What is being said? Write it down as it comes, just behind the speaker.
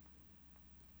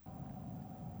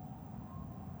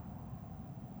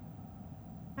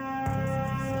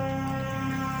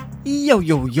Yo,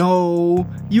 yo, yo!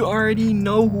 You already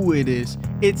know who it is.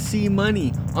 It's C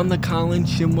Money on the Colin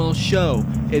Shimwell Show.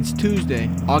 It's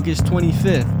Tuesday, August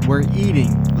 25th. We're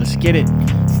eating. Let's get it.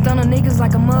 Stun on niggas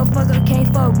like a motherfucker,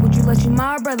 can't fuck. Would you let you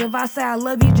my brother? If I say I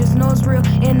love you, just know it's real.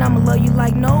 And I'ma love you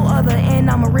like no other. And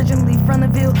I'm originally from the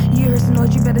Ville. You hear some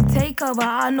noise, you better take cover.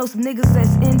 I know some niggas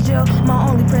that's in jail. My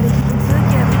only prayer to keep them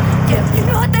together. Yeah, you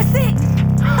know what? That's it.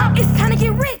 It's time to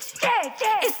get rich.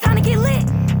 It's time to get lit.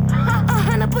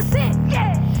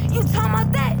 100%. You talking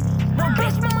about that? No,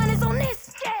 bitch, my money's on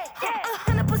this.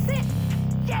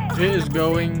 100%. It is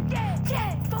going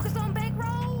Focus on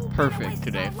bankroll. perfect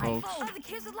today, folks.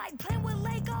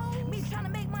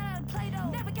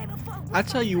 I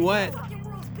tell you what,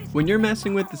 when you're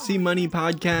messing with the C Money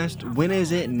podcast, when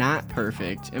is it not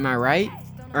perfect? Am I right?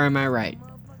 Or am I right?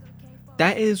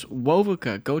 That is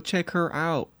Wovoka. Go check her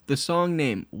out. The song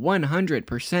name,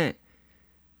 100%.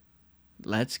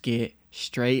 Let's get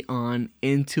straight on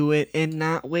into it and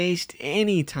not waste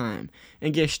any time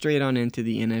and get straight on into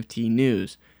the NFT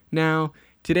news. Now,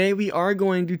 today we are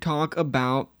going to talk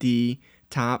about the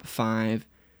top 5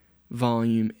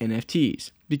 volume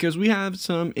NFTs because we have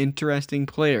some interesting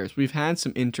players. We've had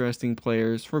some interesting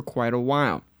players for quite a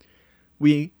while.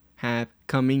 We have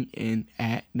coming in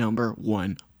at number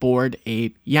 1, Bored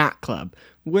Ape Yacht Club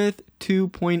with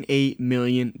 $2.8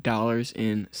 million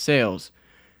in sales.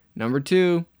 Number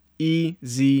 2,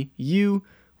 EZU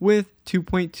with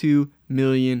 $2.2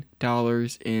 million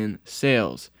in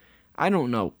sales. I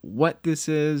don't know what this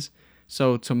is,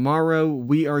 so tomorrow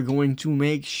we are going to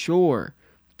make sure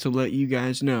to let you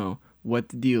guys know what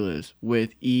the deal is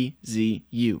with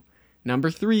EZU.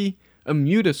 Number 3,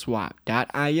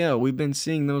 Immutaswap.io. We've been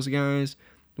seeing those guys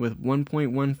with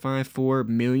 $1.154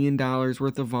 million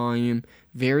worth of volume,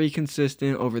 very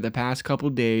consistent over the past couple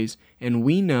days, and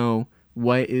we know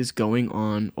what is going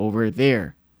on over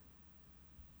there.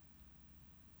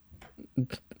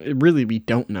 Really, we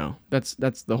don't know. That's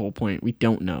the whole point. We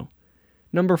don't know.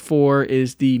 Number 4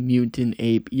 is the Mutant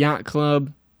Ape Yacht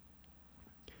Club.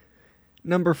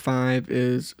 Number 5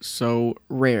 is So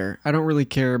Rare. I don't really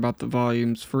care about the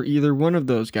volumes for either one of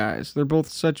those guys. They're both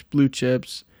such blue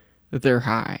chips that they're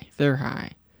high. They're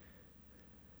high.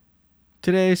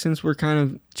 Today, since we're kind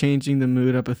of changing the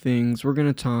mood up of things, we're going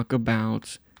to talk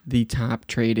about the top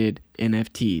traded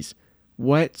NFTs.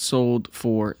 What sold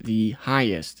for the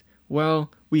highest?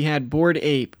 Well, we had Bored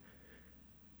Ape.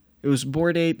 It was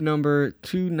Bored Ape number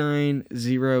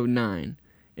 2909.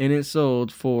 And it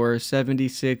sold for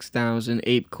 76,000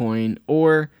 ApeCoin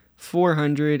or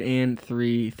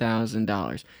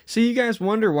 $403,000. So you guys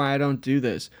wonder why I don't do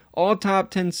this. All top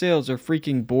 10 sales are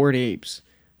freaking Bored Apes.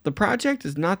 The project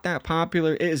is not that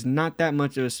popular. It is not that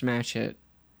much of a smash hit.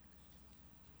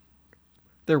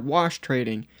 They're wash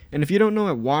trading. And if you don't know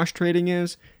what wash trading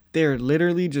is, they're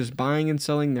literally just buying and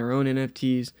selling their own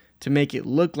NFTs to make it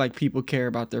look like people care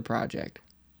about their project.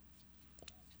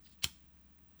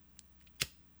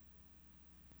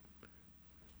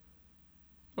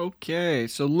 Okay,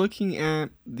 so looking at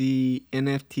the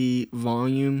NFT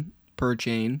volume per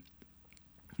chain,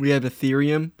 we have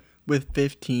Ethereum with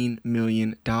 $15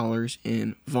 million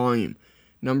in volume.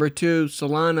 Number 2,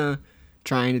 Solana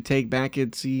trying to take back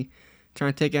its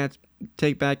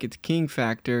king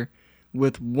factor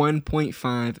with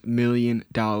 $1.5 million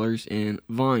in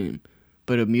volume.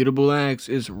 But Immutable X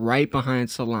is right behind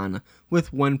Solana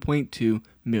with $1.2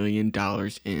 million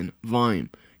in volume.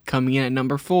 Coming in at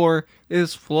number 4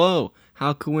 is Flow.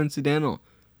 How coincidental.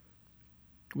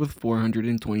 With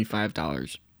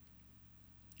 $425.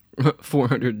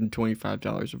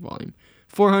 $425 of volume.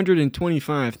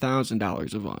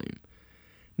 $425,000 of volume.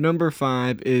 Number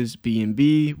 5 is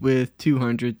BNB with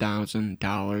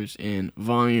 $200,000 in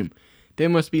volume. They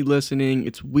must be listening.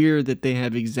 It's weird that they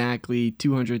have exactly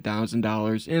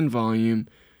 $200,000 in volume.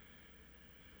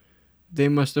 They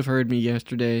must have heard me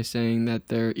yesterday saying that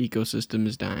their ecosystem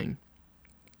is dying.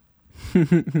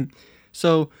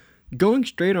 So, going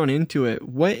straight on into it,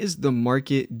 what is the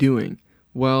market doing?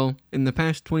 Well, in the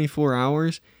past 24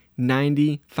 hours,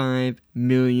 $95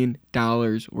 million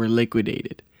were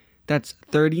liquidated. That's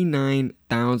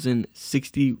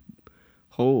 39,060.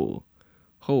 Ho.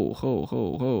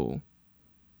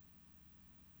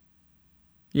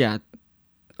 Yeah,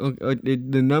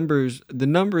 the numbers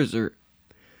are.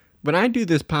 When I do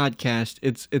this podcast,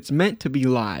 it's meant to be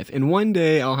live, and one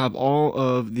day I'll have all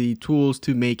of the tools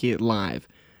to make it live.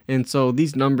 And so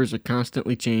these numbers are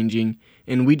constantly changing,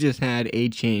 and we just had a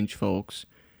change, folks.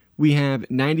 We have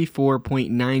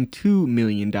 $94.92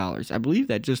 million. I believe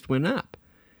that just went up.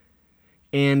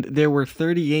 And there were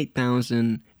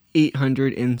 38,000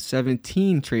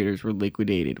 817 traders were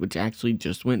liquidated, which actually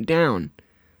just went down.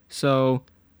 So,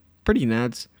 pretty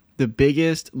nuts. The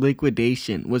biggest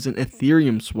liquidation was an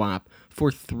Ethereum swap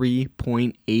for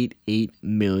 $3.88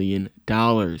 million.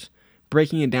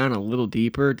 Breaking it down a little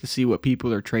deeper to see what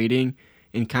people are trading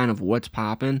and kind of what's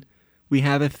popping, we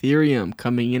have Ethereum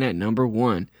coming in at number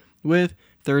 1 with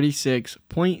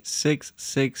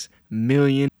 $36.66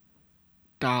 million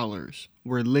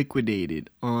were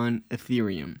liquidated on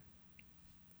Ethereum.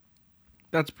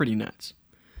 That's pretty nuts.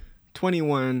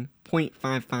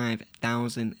 21.55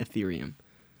 thousand Ethereum.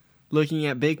 Looking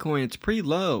at Bitcoin, it's pretty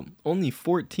low. Only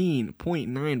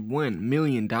 $14.91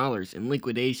 million in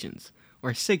liquidations,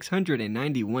 or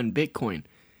 691 Bitcoin.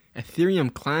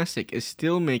 Ethereum Classic is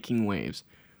still making waves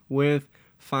with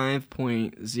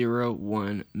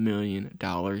 $5.01 million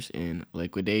in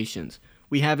liquidations.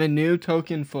 We have a new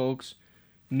token, folks.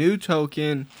 New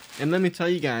token. And let me tell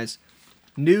you guys,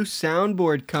 new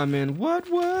soundboard coming. What?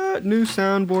 New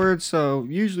soundboard. So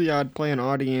usually I'd play an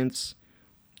audience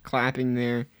clapping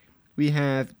there. We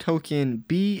have token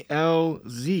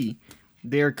BLZ.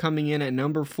 They're coming in at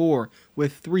number 4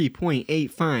 with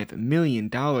 $3.85 million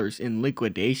in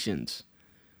liquidations.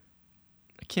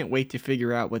 I can't wait to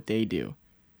figure out what they do.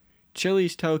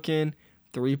 Chili's token,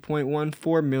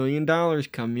 $3.14 million,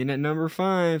 coming in at number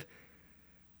 5.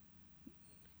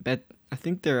 I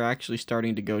think they're actually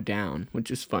starting to go down,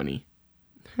 which is funny.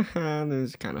 That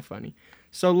is kind of funny.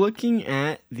 So looking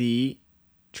at the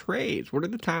trades, what are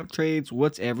the top trades?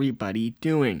 What's everybody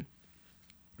doing?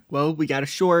 Well, we got a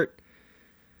short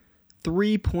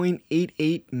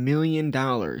 $3.88 million,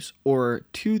 or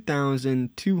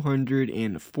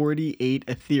 2,248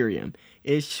 Ethereum,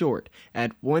 is short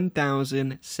at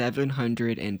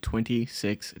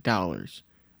 $1,726.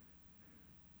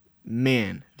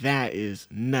 Man, that is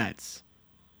nuts.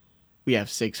 We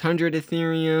have 600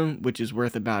 Ethereum, which is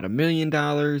worth about $1 million,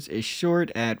 is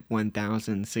short at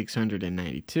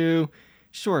 1,692.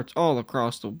 Shorts all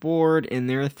across the board in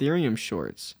their Ethereum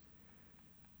shorts.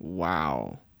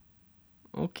 Wow.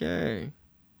 Okay.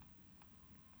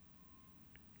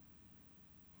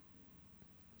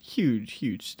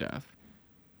 Huge stuff.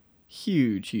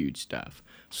 Huge stuff.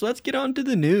 So let's get on to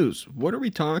the news. What are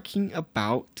we talking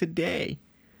about today?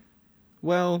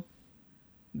 Well,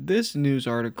 this news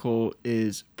article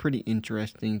is pretty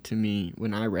interesting to me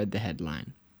when I read the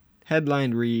headline.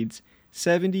 Headline reads,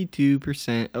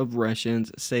 72% of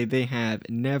Russians say they have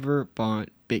never bought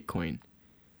Bitcoin.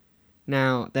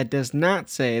 Now, that does not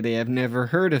say they have never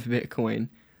heard of Bitcoin,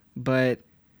 but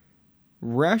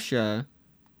Russia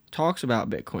talks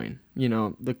about Bitcoin,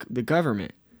 the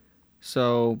government.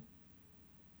 So,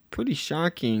 pretty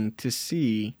shocking to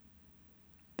see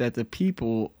that the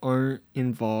people aren't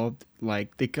involved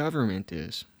like the government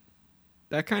is.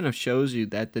 That kind of shows you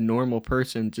that the normal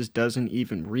person just doesn't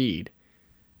even read.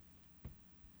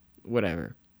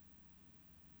 Whatever.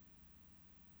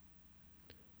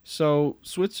 So,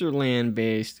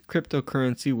 Switzerland-based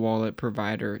cryptocurrency wallet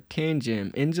provider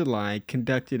Tangem in July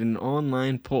conducted an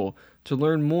online poll to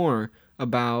learn more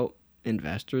about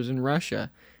investors in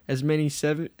Russia. As many as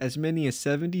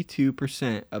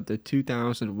 72% of the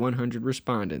 2,100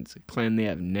 respondents claim they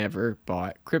have never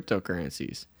bought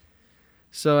cryptocurrencies.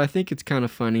 So I think it's kind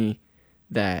of funny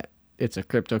that it's a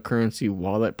cryptocurrency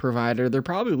wallet provider. They're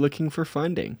probably looking for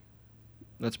funding.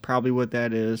 That's probably what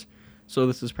that is. So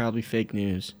this is probably fake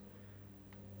news.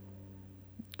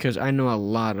 Because I know a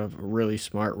lot of really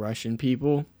smart Russian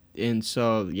people. And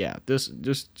so, yeah, this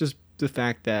just the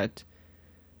fact that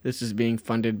this is being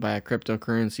funded by a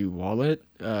cryptocurrency wallet,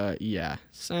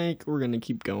 psych, we're going to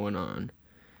keep going on.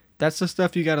 That's the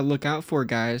stuff you got to look out for,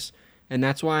 guys. And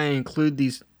that's why I include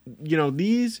these,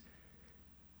 these,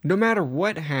 no matter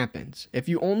what happens, if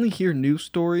you only hear news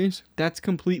stories, that's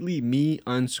completely me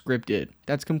unscripted.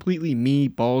 That's completely me,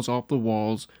 balls off the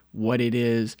walls, what it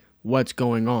is, what's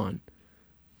going on.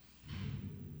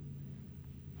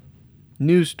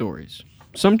 News stories.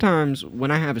 Sometimes when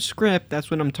I have a script,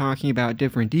 that's when I'm talking about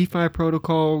different DeFi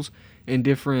protocols and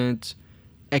different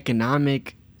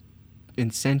economic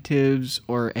incentives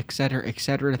or et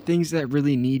cetera, things that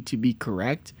really need to be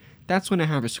correct. That's when I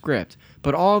have a script.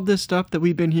 But all of this stuff that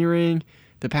we've been hearing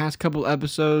the past couple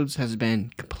episodes has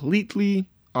been completely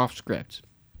off script.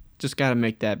 Just got to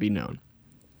make that be known.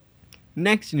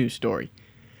 Next news story.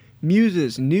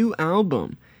 Muse's new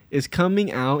album is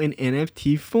coming out in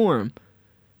NFT form.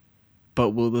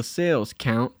 But will the sales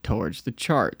count towards the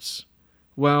charts?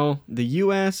 Well, the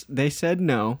US, they said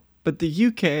no, but the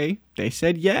UK, they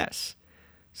said yes.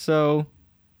 So,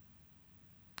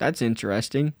 that's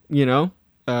interesting,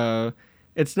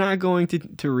 It's not going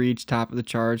to reach top of the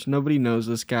charts. Nobody knows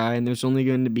this guy, and there's only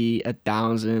going to be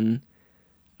 1,000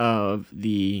 of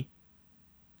the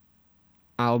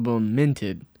album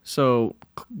minted. So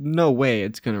no way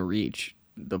it's going to reach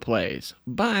the plays.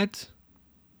 But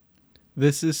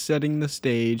this is setting the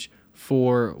stage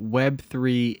for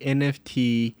Web3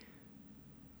 NFT,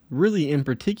 really in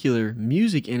particular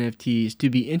music NFTs, to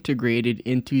be integrated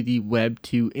into the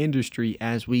Web2 industry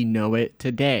as we know it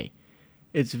today.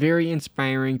 It's very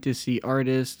inspiring to see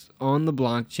artists on the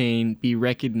blockchain be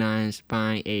recognized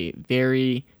by a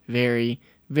very, very,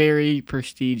 very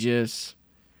prestigious,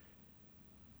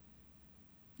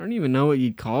 I don't even know what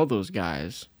you'd call those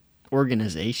guys,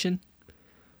 organization.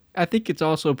 I think it's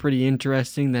also pretty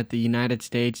interesting that the United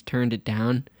States turned it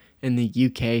down and the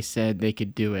UK said they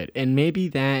could do it. And maybe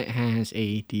that has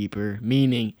a deeper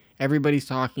meaning. Everybody's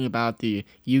talking about the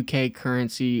UK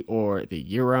currency or the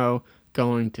euro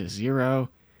going to zero.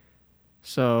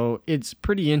 So it's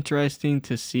pretty interesting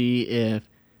to see if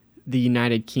the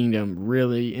United Kingdom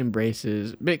really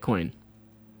embraces Bitcoin.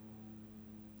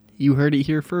 You heard it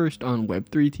here first on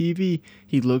Web3 TV.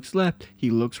 He looks left, he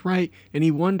looks right, and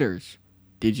he wonders,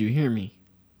 did you hear me?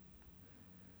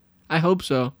 I hope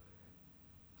so.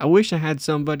 I wish I had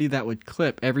somebody that would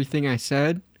clip everything I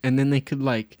said, and then they could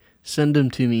send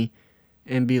them to me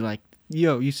and be like,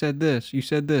 yo, you said this,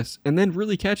 and then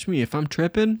really catch me. If I'm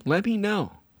tripping, let me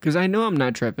know, because I know I'm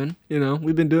not tripping.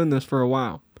 We've been doing this for a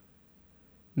while.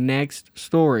 Next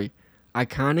story.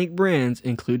 Iconic brands,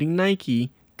 including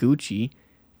Nike, Gucci,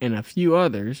 and a few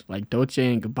others, like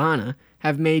Dolce & Gabbana,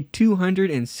 have made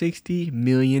 $260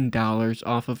 million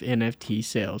off of NFT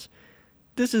sales.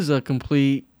 This is the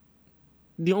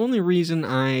only reason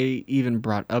I even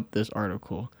brought up this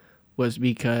article was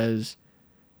because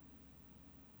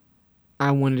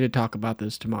I wanted to talk about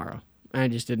this tomorrow. I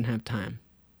just didn't have time.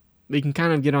 We can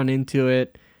kind of get on into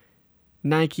it.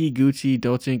 Nike, Gucci,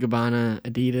 Dolce & Gabbana,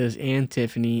 Adidas, and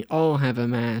Tiffany all have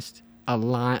amassed a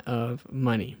lot of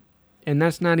money. And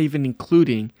that's not even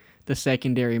including the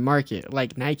secondary market.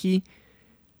 Like Nike,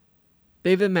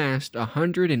 they've amassed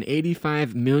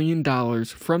 $185 million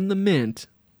from the mint,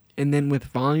 and then with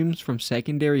volumes from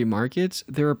secondary markets,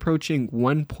 they're approaching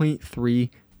 $1.3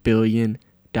 billion.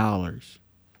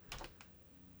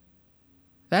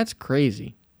 That's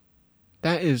crazy.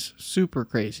 That is super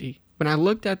crazy. When I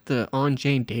looked at the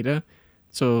on-chain data,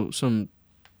 so some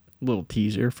little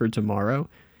teaser for tomorrow,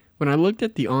 when I looked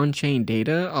at the on-chain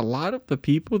data, a lot of the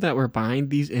people that were buying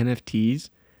these NFTs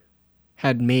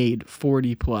had made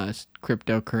 40 plus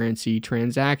cryptocurrency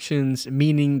transactions,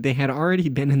 meaning they had already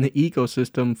been in the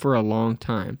ecosystem for a long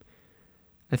time.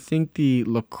 I think the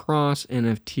lacrosse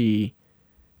NFT,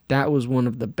 that was one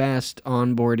of the best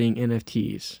onboarding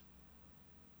NFTs.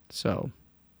 So,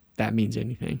 that means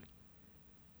anything.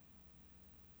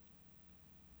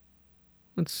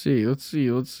 Let's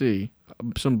see.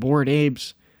 Some Bored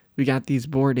Apes. We got these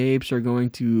Bored Apes are going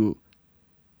to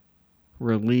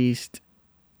release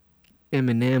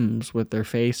M&Ms with their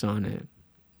face on it.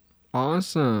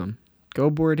 Awesome. Go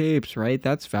Bored Apes, right?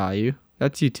 That's value.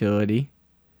 That's utility.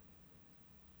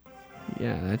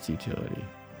 Yeah, that's utility.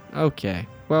 Okay,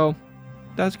 well,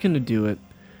 that's going to do it.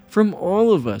 From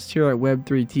all of us here at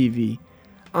Web3 TV,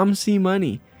 I'm C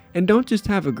Money. And don't just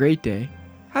have a great day,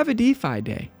 have a DeFi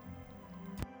day.